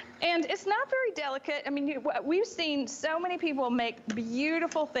transfer. And it's not very delicate. I mean, we've seen so many people make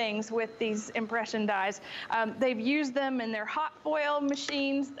beautiful things with these impression dies. They've used them in their hot foil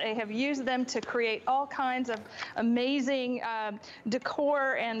machines. They have used them to create all kinds of amazing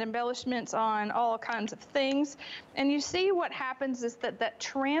decor and embellishments on all kinds of things. And you see what happens is that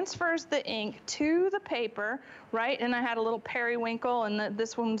transfers the ink to the paper, right? And I had a little periwinkle, and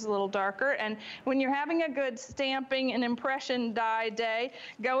this one's a little darker. And when you're having a good stamping and impression die day,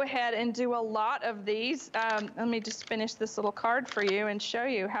 go ahead and do a lot of these. Let me just finish this little card for you and show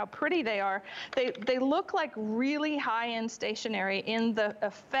you how pretty they are. They look like really high-end stationery in the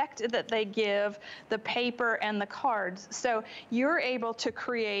effect that they give the paper and the cards. So you're able to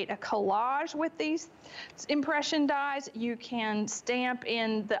create a collage with these impression dies. You can stamp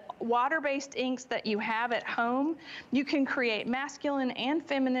in the water-based inks that you have at home. You can create masculine and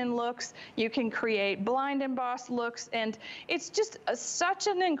feminine looks. You can create blind embossed looks, and it's just such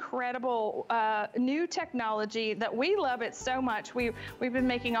an incredible new technology that we love it so much. We've been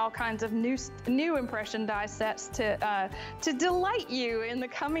making all kinds of new impression die sets to delight you in the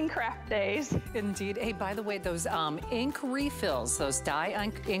coming craft days. Indeed. Hey, by the way, those ink refills, those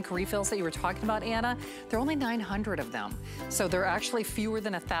die ink refills that you were talking about, Anna, there are only 900 of them. So they're actually fewer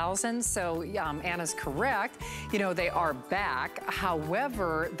than 1,000. So Anna's correct. You know, they are back.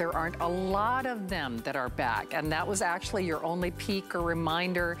 However, there aren't a lot of them that are back. And that was actually your only peak or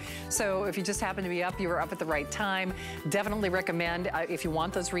reminder. So if you just happen to be up, you were up at the right time. Definitely recommend if you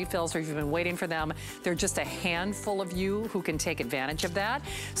want those refills or if you've been waiting for them, there are just a handful of you who can take advantage of that.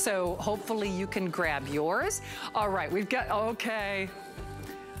 So hopefully you can grab yours. All right, we've got, okay.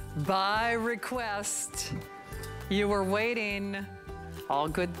 By request, you were waiting. All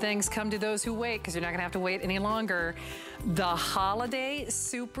good things come to those who wait, because you're not gonna have to wait any longer. The holiday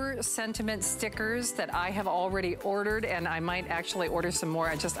super sentiment stickers that I have already ordered, and I might actually order some more.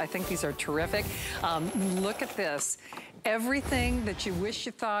 I think these are terrific. Look at this. Everything that you wish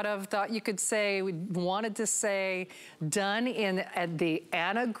you thought of, thought you could say, wanted to say, done in the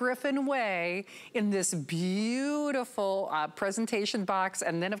Anna Griffin way in this beautiful presentation box.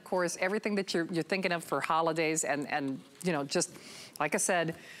 And then, of course, everything that you're thinking of for holidays and you know, just like I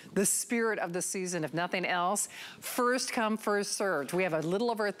said, the spirit of the season, if nothing else. First come, first served. We have a little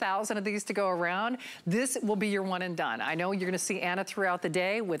over 1,000 of these to go around. This will be your one and done. I know you're gonna see Anna throughout the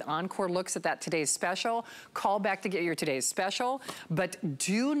day with encore looks at that today's special. Call back to get your today's special, but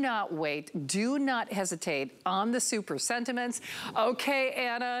do not wait, do not hesitate on the super sentiments. Okay,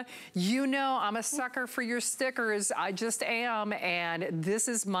 Anna, you know I'm a sucker for your stickers. I just am, and this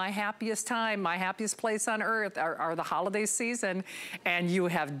is my happiest time, my happiest place on earth are the holiday season, and you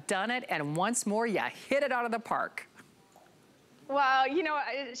have done it, and once more, you hit it out of the park. Well, you know,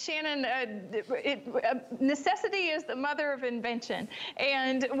 Shannon, necessity is the mother of invention.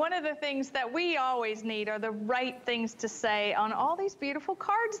 And one of the things that we always need are the right things to say on all these beautiful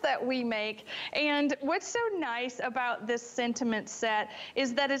cards that we make. And what's so nice about this sentiment set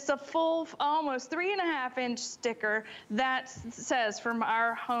is that it's a full, almost 3.5-inch sticker that says, "From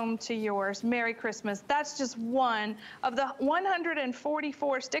our home to yours, Merry Christmas." That's just one of the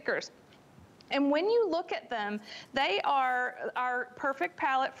 144 stickers. And when you look at them, they are our perfect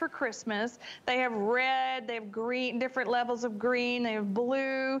palette for Christmas. They have red, they have green, different levels of green, they have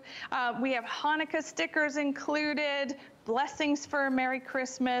blue. We have Hanukkah stickers included, blessings for a Merry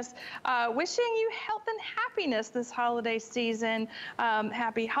Christmas, wishing you health and happiness this holiday season,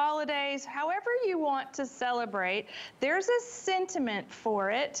 happy holidays, however you want to celebrate. There's a sentiment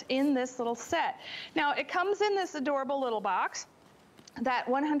for it in this little set. Now, it comes in this adorable little box. That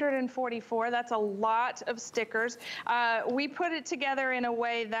 144, that's a lot of stickers. We put it together in a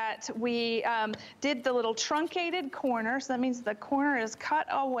way that we did the little truncated corner. So that means the corner is cut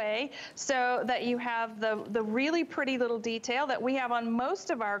away so that you have the really pretty little detail that we have on most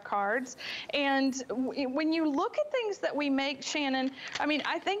of our cards. And when you look at things that we make, Shannon, I mean,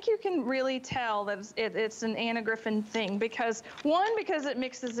 I think you can really tell that it's an Anna Griffin thing because, one, because it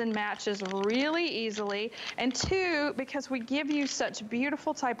mixes and matches really easily, and two, because we give you such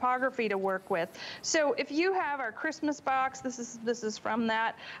beautiful typography to work with. So if you have our Christmas box, this is from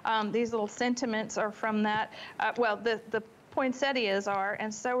that. These little sentiments are from that. Well, the poinsettias are,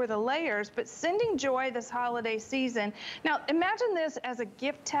 and so are the layers, but sending joy this holiday season. Now, imagine this as a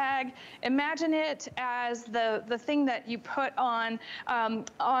gift tag. Imagine it as the thing that you put on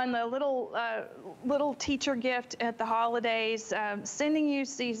the little teacher gift at the holidays, sending you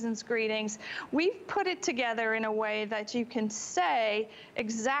season's greetings. We've put it together in a way that you can say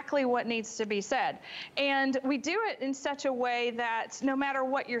exactly what needs to be said. And we do it in such a way that no matter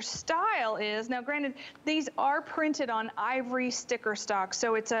what your style is, now granted, these are printed on ivory sticker stock,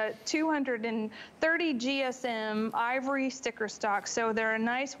 so it's a 230 GSM ivory sticker stock, so they're a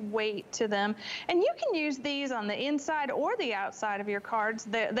nice weight to them. And you can use these on the inside or the outside of your cards.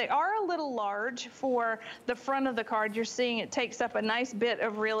 They are a little large for the front of the card. You're seeing it takes up a nice bit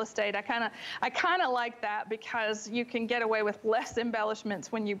of real estate. I kind of like that because you can get away with less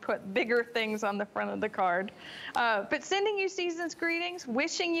embellishments when you put bigger things on the front of the card. But sending you season's greetings,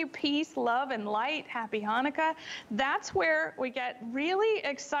 wishing you peace, love, and light, happy Hanukkah. That's where we get really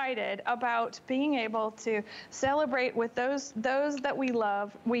excited about being able to celebrate with those that we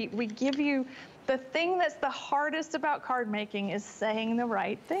love. We give you the thing that's the hardest about card making is saying the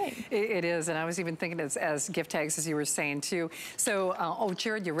right thing. It is, and I was even thinking as gift tags, as you were saying too. So, oh,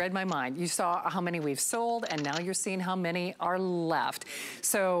 Jared, you read my mind. You saw how many we've sold, and now you're seeing how many are left.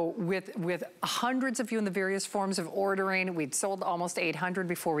 So with hundreds of you in the various forms of ordering, we'd sold almost 800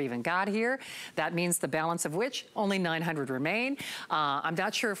 before we even got here. That means the balance of which, only 900 remain. I'm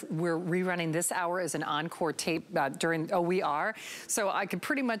not sure if we're rerunning this hour as an encore tape we are. So I could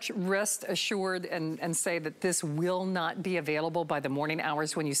pretty much rest assured and say that this will not be available by the morning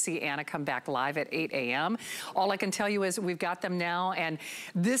hours when you see Anna come back live at 8 a.m. All I can tell you is we've got them now, and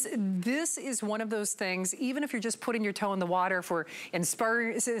this is one of those things, even if you're just putting your toe in the water for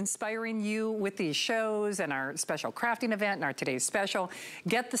inspiring you with these shows and our special crafting event and our today's special,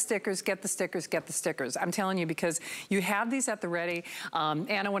 get the stickers, get the stickers, get the stickers. I'm telling you, because you have these at the ready.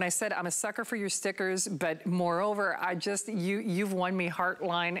 Anna, when I said I'm a sucker for your stickers, but moreover, you've won me heart,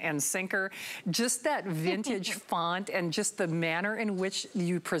 line, and sinker. Just that vintage font and just the manner in which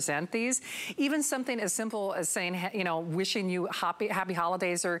you present these, even something as simple as saying, you know, wishing you happy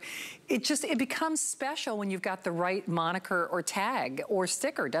holidays, or it becomes special when you've got the right moniker or tag or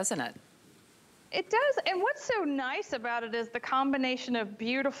sticker, doesn't it? It does, and what's so nice about it is the combination of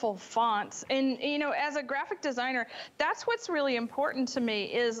beautiful fonts. And, you know, as a graphic designer, that's what's really important to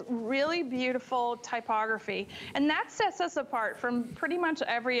me is really beautiful typography. And that sets us apart from pretty much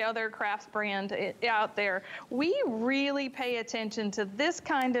every other crafts brand out there. We really pay attention to this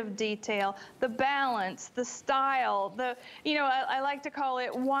kind of detail, the balance, the style, I like to call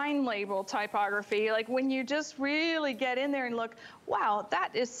it wine label typography. Like when you just really get in there and look, wow, that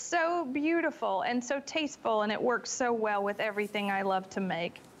is so beautiful and so tasteful, and it works so well with everything I love to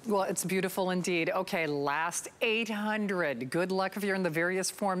make. Well, it's beautiful indeed. Okay, last 800. Good luck if you're in the various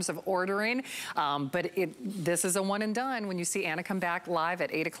forms of ordering. But this is a one and done when you see Anna come back live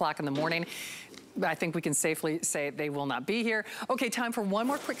at 8 o'clock in the morning. I think we can safely say they will not be here. Okay, time for one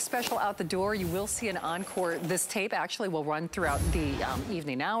more quick special out the door. You will see an encore. This tape actually will run throughout the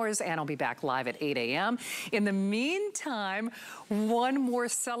evening hours, and I'll be back live at 8 a.m. In the meantime, one more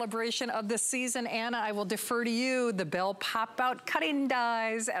celebration of the season. Anna, I will defer to you. The Bell Pop-Out Cutting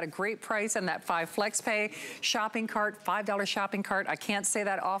Dies at a great price and that 5 FlexPay shopping cart, $5 shopping cart. I can't say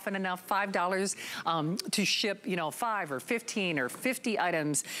that often enough. $5 to ship, you know, 5 or 15 or 50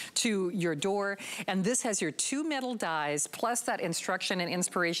 items to your door. And this has your 2 metal dies plus that instruction and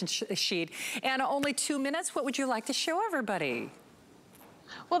inspiration sheet. And only 2 minutes. What would you like to show everybody?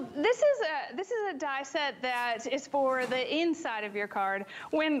 Well, this is a die set that is for the inside of your card.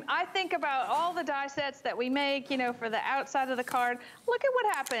 When I think about all the die sets that we make, you know, for the outside of the card, look at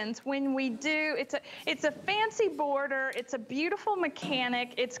what happens when we do. It's a fancy border. It's a beautiful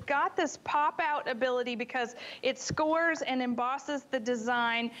mechanic. It's got this pop-out ability because it scores and embosses the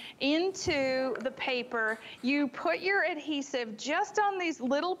design into the paper. You put your adhesive just on these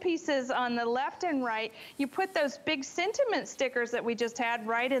little pieces on the left and right. You put those big sentiment stickers that we just had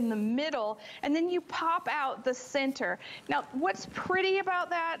right in the middle, and then you pop out the center. Now, what's pretty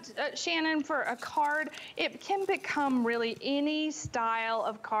about that, Shannon, for a card, it can become really any style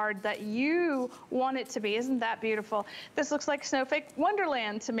of card that you want it to be. Isn't that beautiful? This looks like Snowflake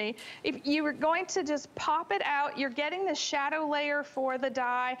Wonderland to me. If you were going to just pop it out, you're getting the shadow layer for the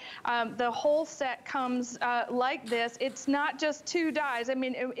die. The whole set comes like this. It's not just 2 dies. I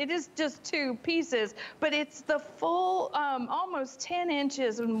mean, it is just 2 pieces, but it's the full almost 10 inches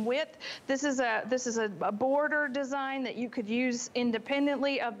in width. This is a border design that you could use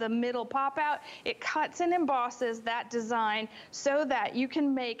independently of the middle pop out. It cuts and embosses that design so that you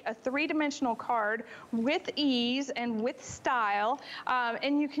can make a 3-dimensional card with ease and with style.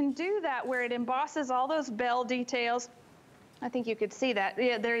 And you can do that where it embosses all those bell details. I think you could see that.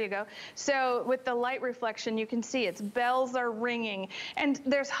 Yeah, there you go. So with the light reflection, you can see its bells are ringing. And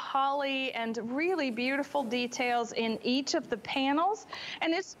there's holly and really beautiful details in each of the panels.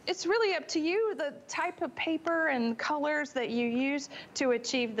 And it's really up to you, the type of paper and colors that you use to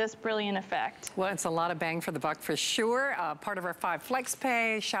achieve this brilliant effect. Well, it's a lot of bang for the buck for sure. Part of our 5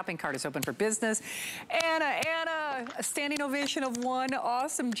 FlexPay. Shopping cart is open for business. Anna, a standing ovation of 1.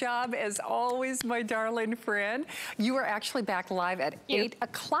 Awesome job as always, my darling friend. You are actually back live at 8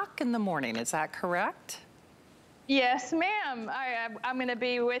 o'clock in the morning. Is that correct? Yes, ma'am. I'm going to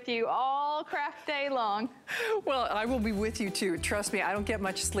be with you all craft day long. Well, I will be with you too. Trust me, I don't get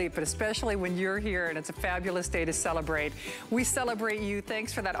much sleep, but especially when you're here and it's a fabulous day to celebrate. We celebrate you.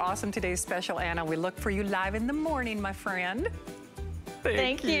 Thanks for that awesome Today's Special, Anna. We look for you live in the morning, my friend.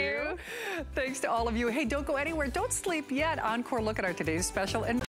 Thank you. Thanks to all of you. Hey, don't go anywhere. Don't sleep yet. Encore look at our Today's Special. And